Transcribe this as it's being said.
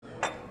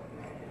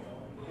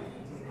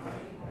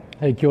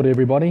Hey, kia ora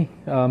everybody.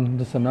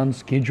 Just an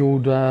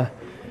unscheduled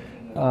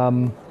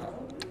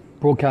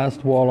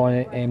broadcast while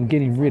I am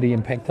getting ready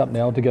and packed up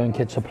now to go and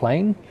catch a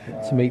plane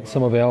to meet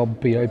some of our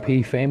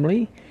BOP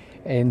family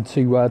and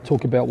to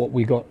talk about what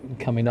we got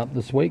coming up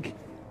this week.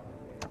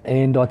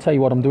 And I tell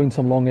you what, I'm doing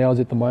some long hours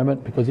at the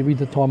moment because every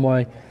time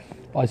I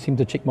seem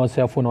to check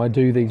myself when I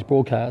do these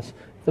broadcasts,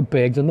 the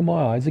bags under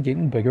my eyes are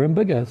getting bigger and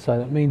bigger. So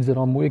that means that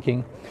I'm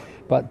working.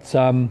 But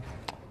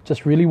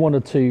just really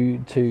wanted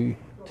to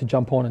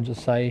jump on and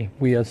just say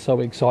we are so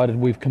excited.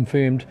 We've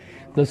confirmed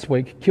this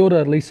week. Kia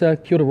ora Lisa,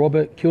 kia ora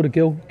Robert, kia ora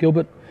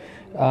Gilbert.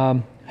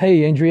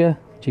 Hey Andrea,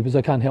 jeepers,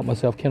 I can't help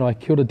myself, can I?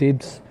 Kia ora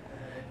Debs.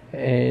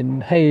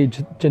 And hey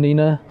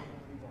Janina,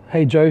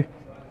 hey Joe.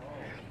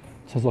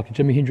 Sounds like a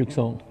Jimi Hendrix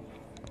song.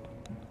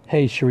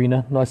 Hey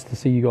Sharina, nice to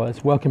see you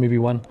guys. Welcome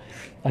everyone.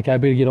 Okay, I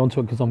better get onto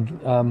it because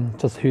I'm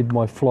just heard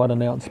my flight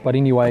announced. But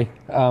anyway,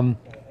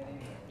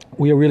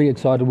 we are really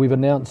excited. We've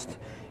announced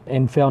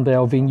and found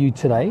our venue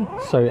today.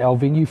 So our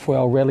venue for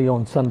our rally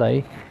on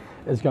Sunday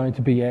is going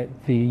to be at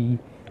the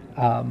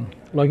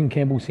Logan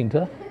Campbell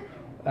Centre,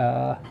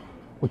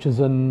 which is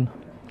in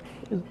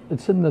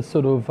the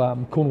sort of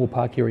Cornwall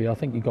Park area. I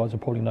think you guys will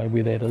probably know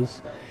where that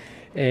is.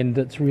 And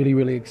it's really,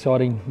 really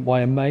exciting.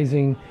 My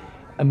amazing,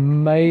 I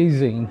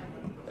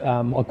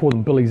call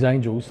them Billy's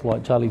Angels,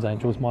 like Charlie's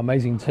Angels, my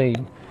amazing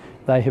team,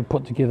 they have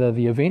put together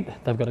the event.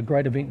 They've got a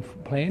great event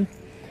planned.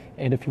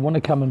 And if you want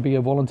to come and be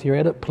a volunteer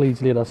at it,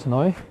 please let us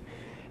know.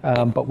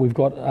 But we've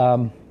got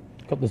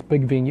this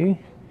big venue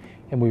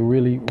and we're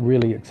really,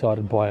 really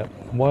excited by it.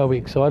 Why are we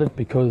excited?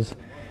 Because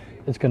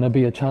it's going to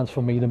be a chance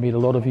for me to meet a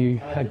lot of you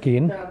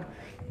again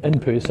in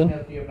person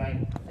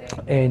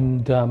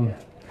and to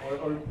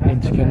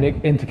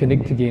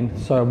connect again.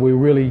 So we're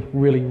really,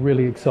 really,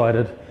 really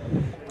excited.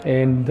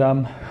 And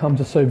I'm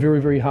just so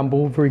very, very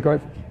humble, very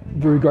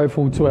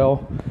grateful to our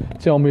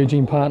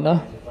merging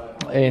partner.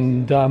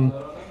 And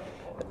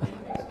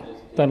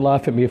don't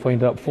laugh at me if I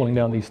end up falling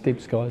down these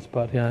steps, guys.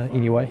 But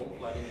anyway,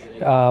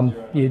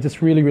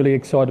 just really, really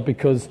excited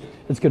because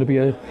it's going to be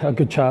a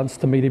good chance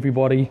to meet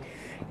everybody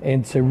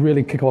and to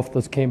really kick off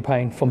this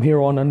campaign. From here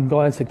on in,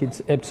 guys, it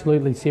gets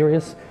absolutely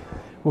serious.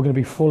 We're going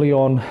to be fully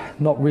on,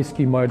 not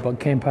rescue mode, but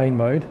campaign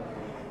mode.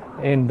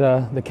 And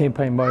the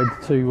campaign mode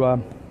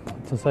to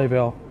save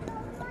our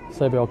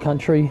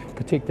country,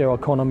 protect our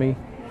economy,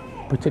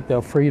 protect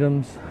our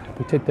freedoms,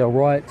 protect our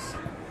rights,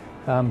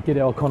 get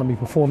our economy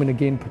performing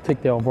again,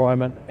 protect our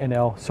environment and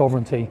our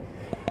sovereignty.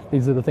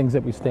 These are the things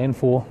that we stand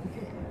for.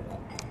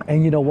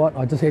 And you know what?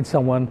 I just had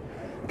someone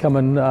come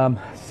and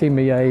send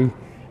me a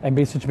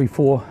message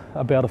before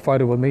about a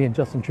photo with me and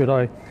Justin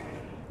Trudeau.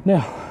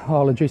 Now,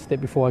 I'll address that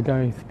before I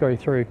go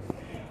through.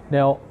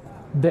 Now,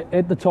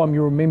 at the time,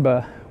 you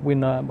remember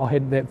when I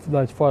had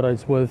those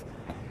photos with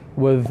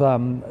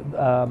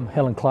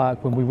Helen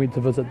Clark when we went to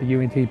visit the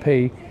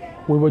UNDP,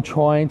 we were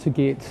trying to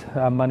get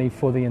money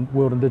for the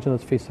World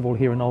Indigenous Festival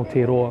here in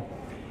Aotearoa.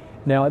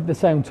 Now, at the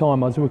same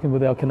time, I was working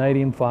with our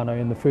Canadian whānau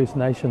and the First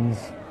Nations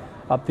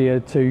up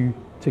there to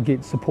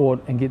get support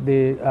and get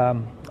their,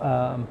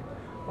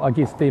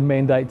 their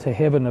mandate to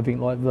have an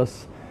event like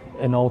this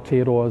in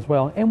Aotearoa as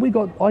well. And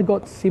I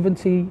got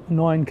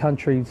 79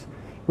 countries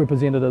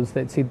representatives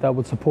that said they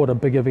would support a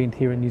big event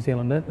here in New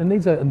Zealand. And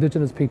these are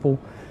Indigenous people,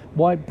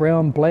 white,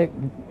 brown, black,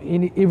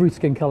 every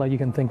skin colour you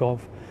can think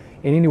of.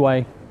 And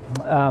anyway,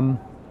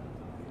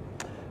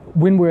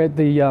 when we're at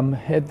the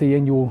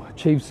annual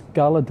Chiefs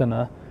Gala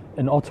dinner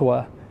in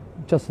Ottawa,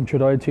 Justin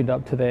Trudeau turned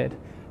up to that,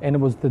 and it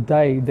was the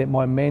day that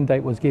my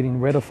mandate was getting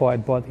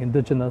ratified by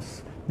the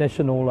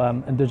national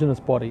Indigenous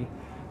body,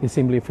 the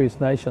Assembly of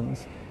First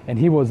Nations, and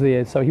he was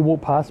there. So he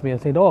walked past me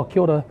and said, "Oh,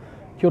 kia ora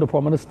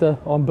Prime Minister,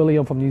 I'm Billy,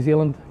 I'm from New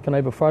Zealand, can I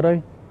have a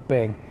photo?"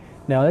 Bang.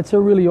 Now that's a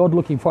really odd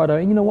looking photo,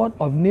 and you know what?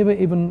 I've never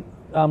even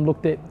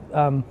looked at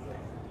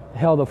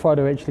how the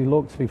photo actually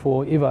looks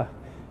before, ever.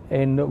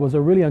 And it was a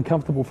really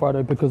uncomfortable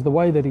photo because the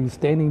way that he's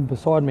standing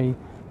beside me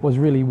was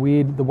really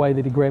weird, the way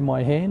that he grabbed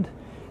my hand.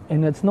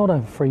 And it's not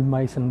a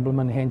Freemason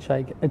blimmin'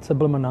 handshake, it's a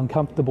blimmin'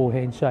 uncomfortable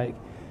handshake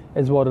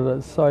is what it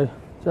is. So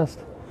I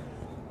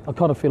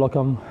kind of feel like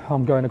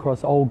I'm going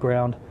across old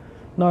ground.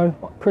 No,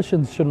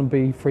 Christians shouldn't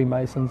be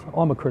Freemasons.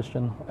 I'm a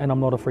Christian and I'm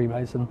not a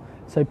Freemason.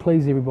 So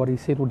please everybody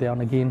settle down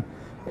again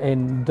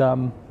and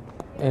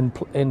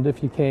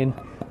if you can,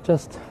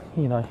 just,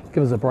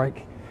 give us a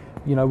break.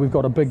 We've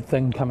got a big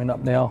thing coming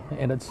up now,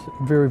 and it's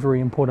very,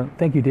 very important.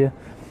 Thank you, dear.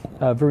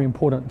 Very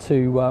important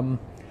to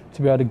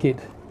be able to get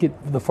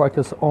the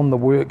focus on the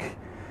work,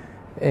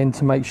 and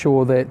to make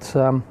sure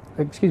that.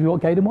 Excuse me,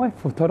 what gate am I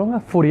for Tauranga?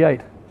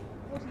 48.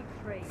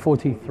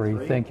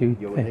 43. Thank you.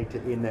 You'll need to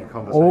end that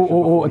conversation.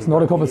 Or it's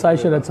not a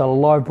conversation. It's a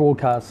live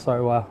broadcast.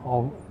 So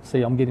I'll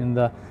see. I'm getting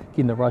the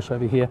rush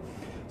over here.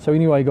 So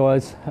anyway,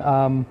 guys.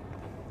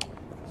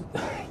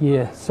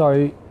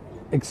 So.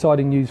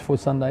 Exciting news for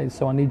Sundays,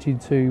 so I need you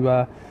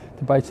to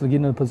basically get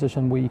in a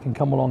position where you can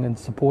come along and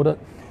support it.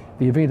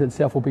 The event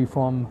itself will be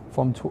from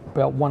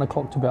about 1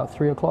 o'clock to about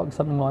 3 o'clock,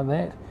 something like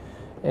that,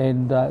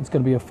 and it's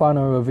going to be a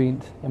whānau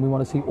event, and we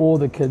want to see all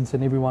the kids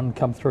and everyone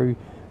come through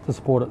to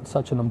support it.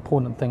 Such an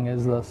important thing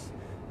as this,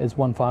 as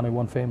one whānau,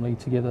 one family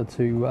together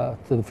to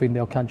defend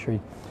our country.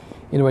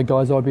 Anyway,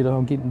 guys,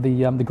 I'm getting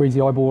the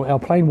greasy eyeball. Our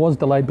plane was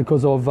delayed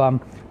because of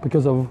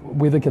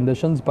weather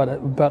conditions,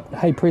 but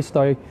hey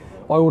presto,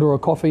 I order a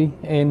coffee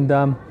and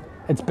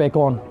it's back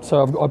on.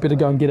 So I better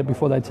go and get it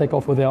before they take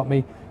off without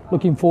me.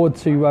 Looking forward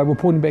to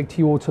reporting back to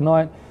you all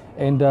tonight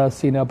and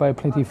seeing our Bay of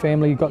Plenty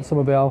family. You've got some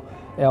of our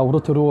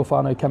Rotorua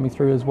whānau coming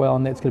through as well,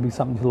 and that's going to be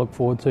something to look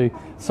forward to.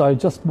 So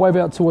just wave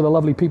out to all the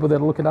lovely people that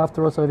are looking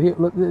after us over here.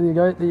 Look, there you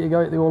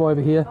go, they're all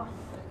over here,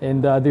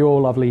 and they're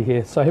all lovely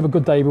here. So have a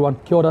good day, everyone.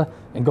 Kia ora,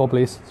 and God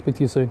bless. Speak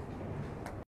to you soon.